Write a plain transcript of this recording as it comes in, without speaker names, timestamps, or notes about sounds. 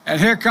And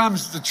here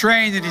comes the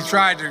train that he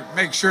tried to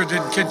make sure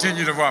didn't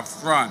continue to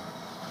run.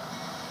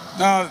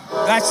 No,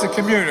 that's the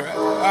commuter.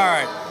 All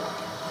right.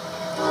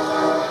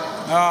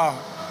 No,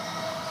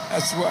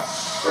 that's what.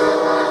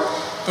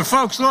 But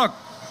folks, look,